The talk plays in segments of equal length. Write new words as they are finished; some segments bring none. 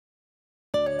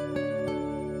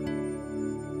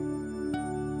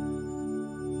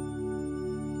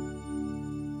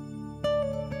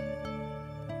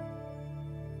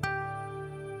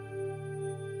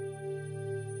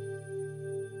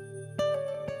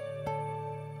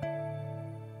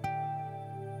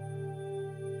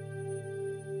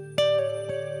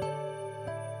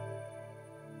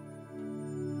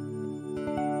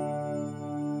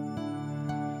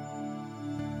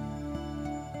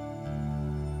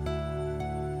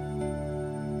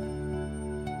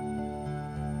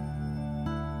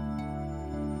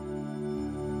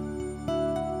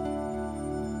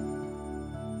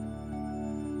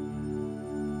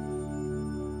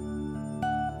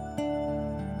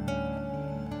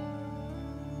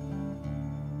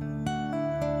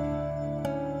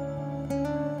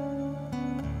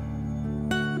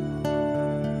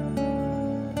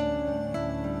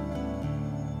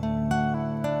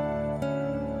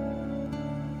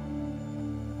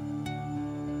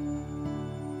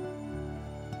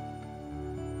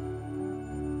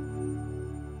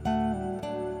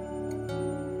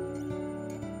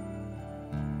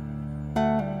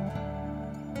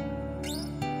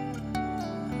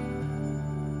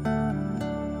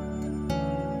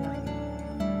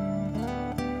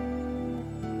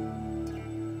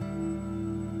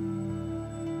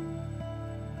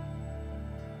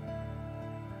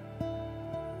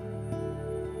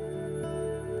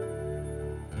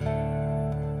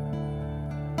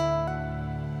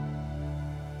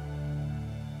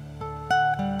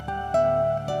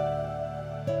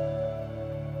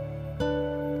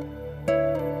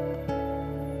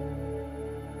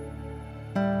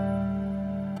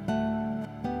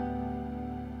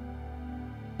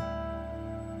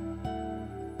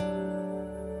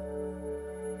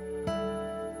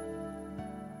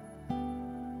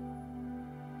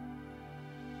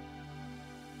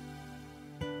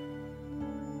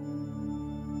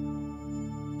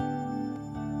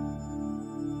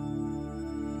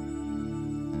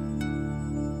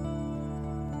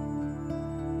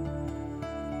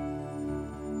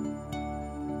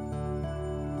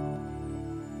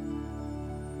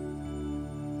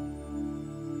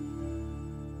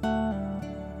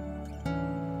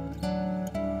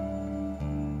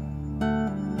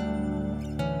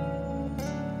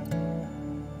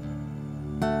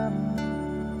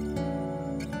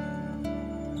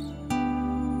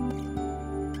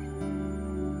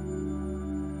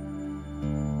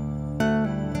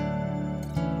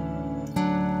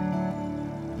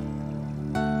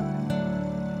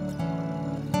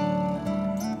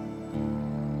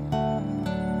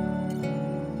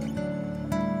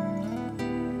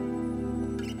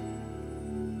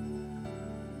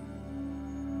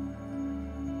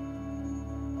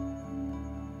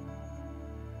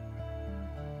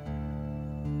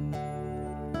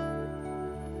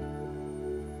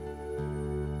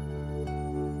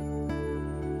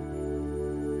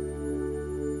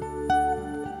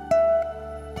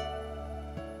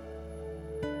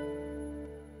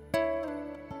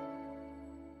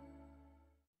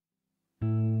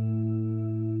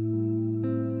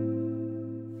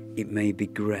It may be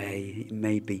grey, it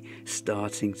may be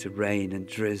starting to rain and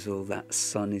drizzle, that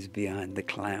sun is behind the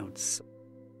clouds.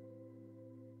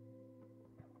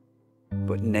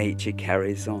 But nature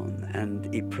carries on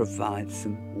and it provides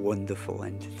some wonderful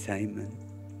entertainment.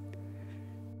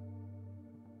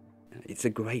 It's a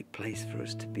great place for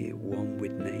us to be at one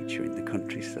with nature in the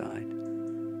countryside,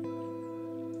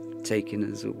 taking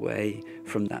us away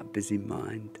from that busy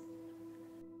mind.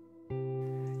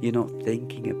 You're not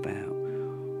thinking about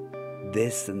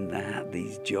this and that,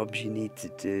 these jobs you need to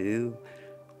do,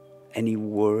 any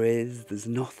worries, there's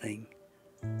nothing.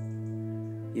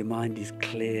 Your mind is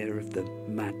clear of the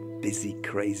mad, busy,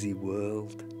 crazy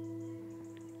world.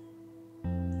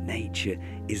 Nature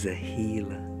is a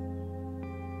healer.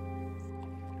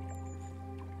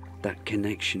 That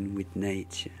connection with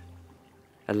nature,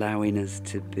 allowing us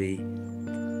to be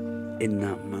in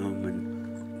that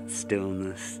moment,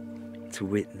 stillness, to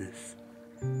witness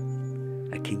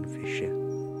a kingfisher.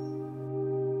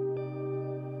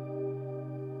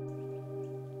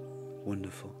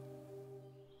 Wonderful.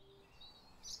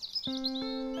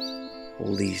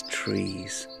 All these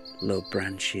trees, low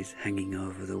branches hanging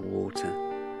over the water.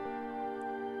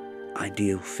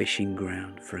 Ideal fishing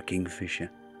ground for a kingfisher.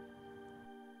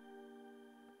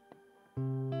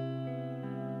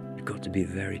 You've got to be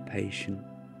very patient.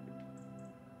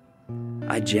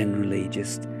 I generally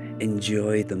just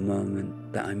enjoy the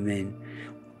moment that I'm in,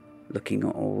 looking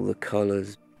at all the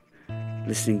colours,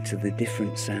 listening to the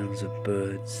different sounds of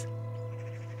birds.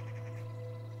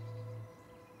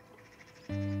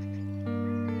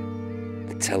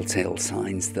 The telltale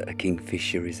signs that a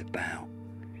kingfisher is about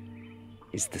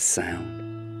is the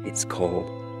sound, its call.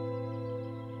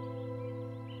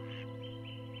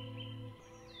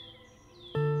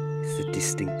 It's the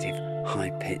distinctive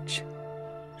high-pitch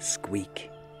squeak.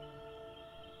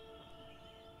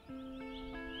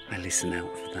 I listen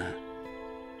out for that.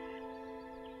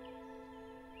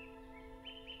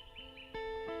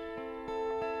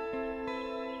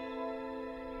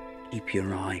 Keep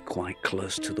your eye quite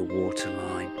close to the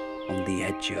waterline on the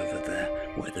edge over there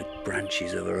where the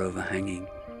branches are overhanging.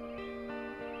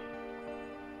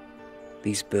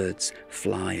 These birds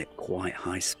fly at quite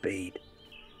high speed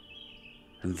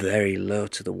and very low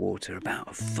to the water, about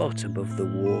a foot above the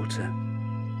water.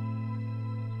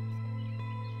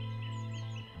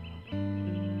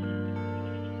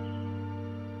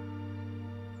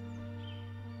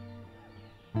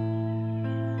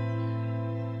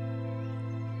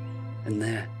 And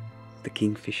there, the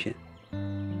kingfisher,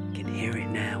 you can hear it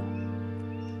now,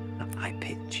 that high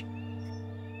pitch.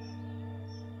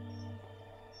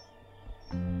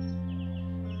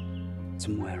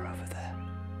 Somewhere over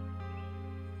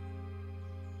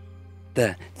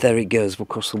there. There it goes,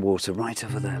 across the water, right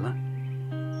over there, look.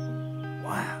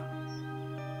 Wow.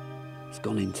 It's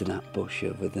gone into that bush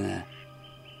over there.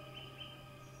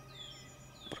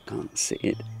 But I can't see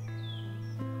it.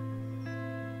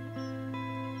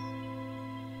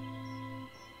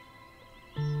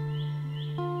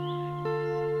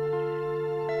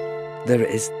 There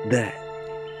it is, there.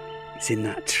 It's in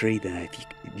that tree there. If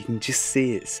you can just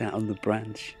see it sat on the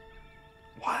branch.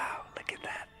 Wow, look at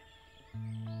that.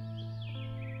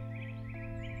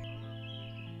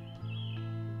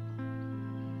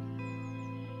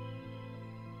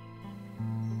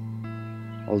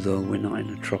 Although we're not in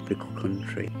a tropical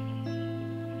country,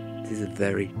 it is a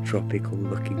very tropical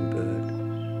looking bird.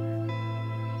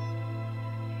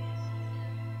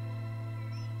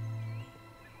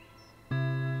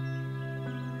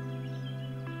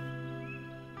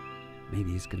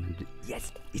 Maybe he's gonna do...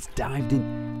 Yes, it's dived in.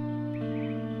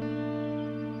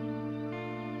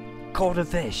 Caught a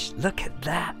fish. Look at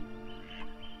that.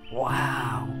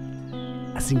 Wow.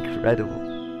 That's incredible.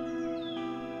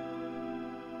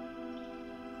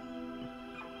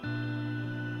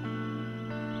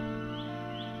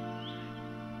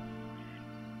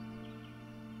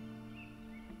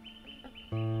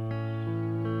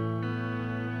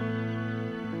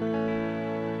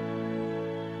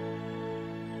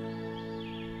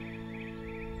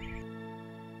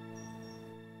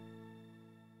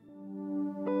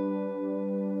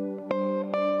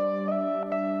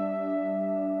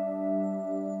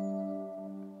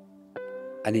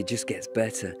 And it just gets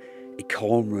better. A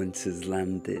cormorant has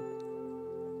landed.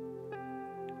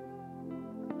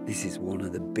 This is one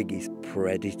of the biggest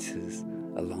predators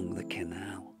along the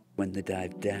canal. When they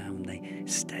dive down, they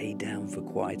stay down for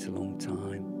quite a long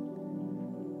time.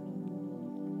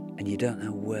 And you don't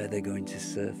know where they're going to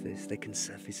surface. They can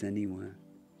surface anywhere.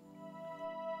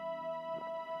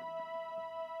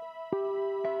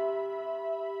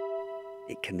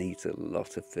 It can eat a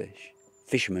lot of fish.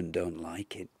 Fishermen don't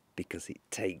like it. because it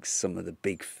takes some of the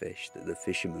big fish that the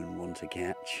fishermen want to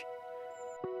catch.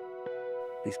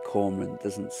 This cormorant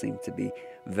doesn't seem to be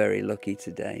very lucky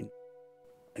today.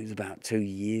 It was about 2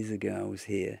 years ago I was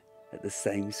here at the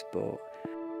same spot,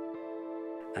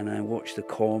 and I watched the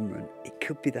cormorant. It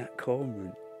could be that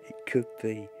cormorant, it could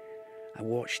be. I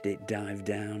watched it dive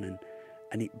down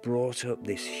and it brought up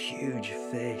this huge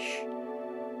fish,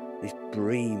 this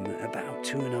bream, about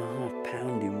 2.5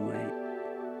 pounds in weight.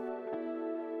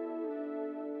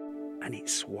 And it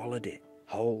swallowed it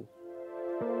whole.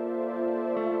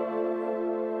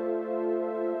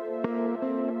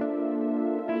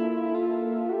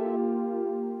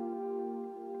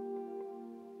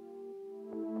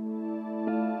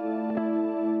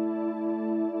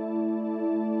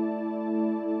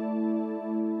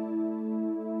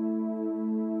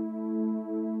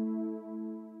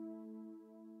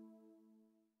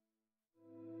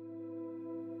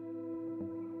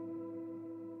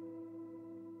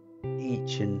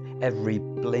 Each and every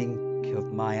blink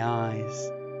of my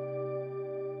eyes,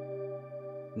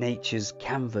 nature's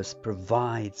canvas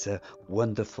provides a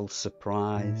wonderful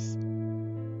surprise.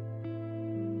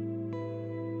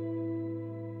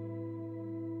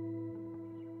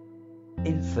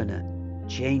 Infinite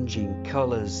changing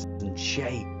colours and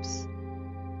shapes.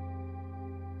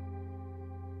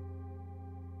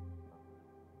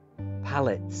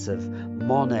 Palettes of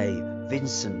Monet,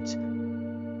 Vincent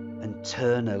and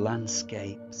Turner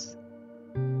landscapes.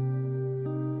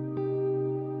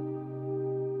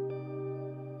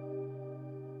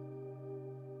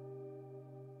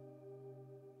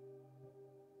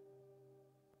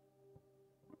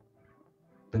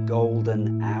 The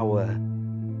golden hour,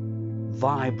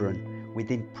 vibrant with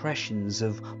impressions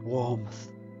of warmth.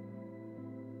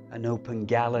 An open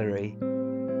gallery,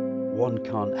 one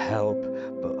can't help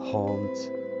but haunt.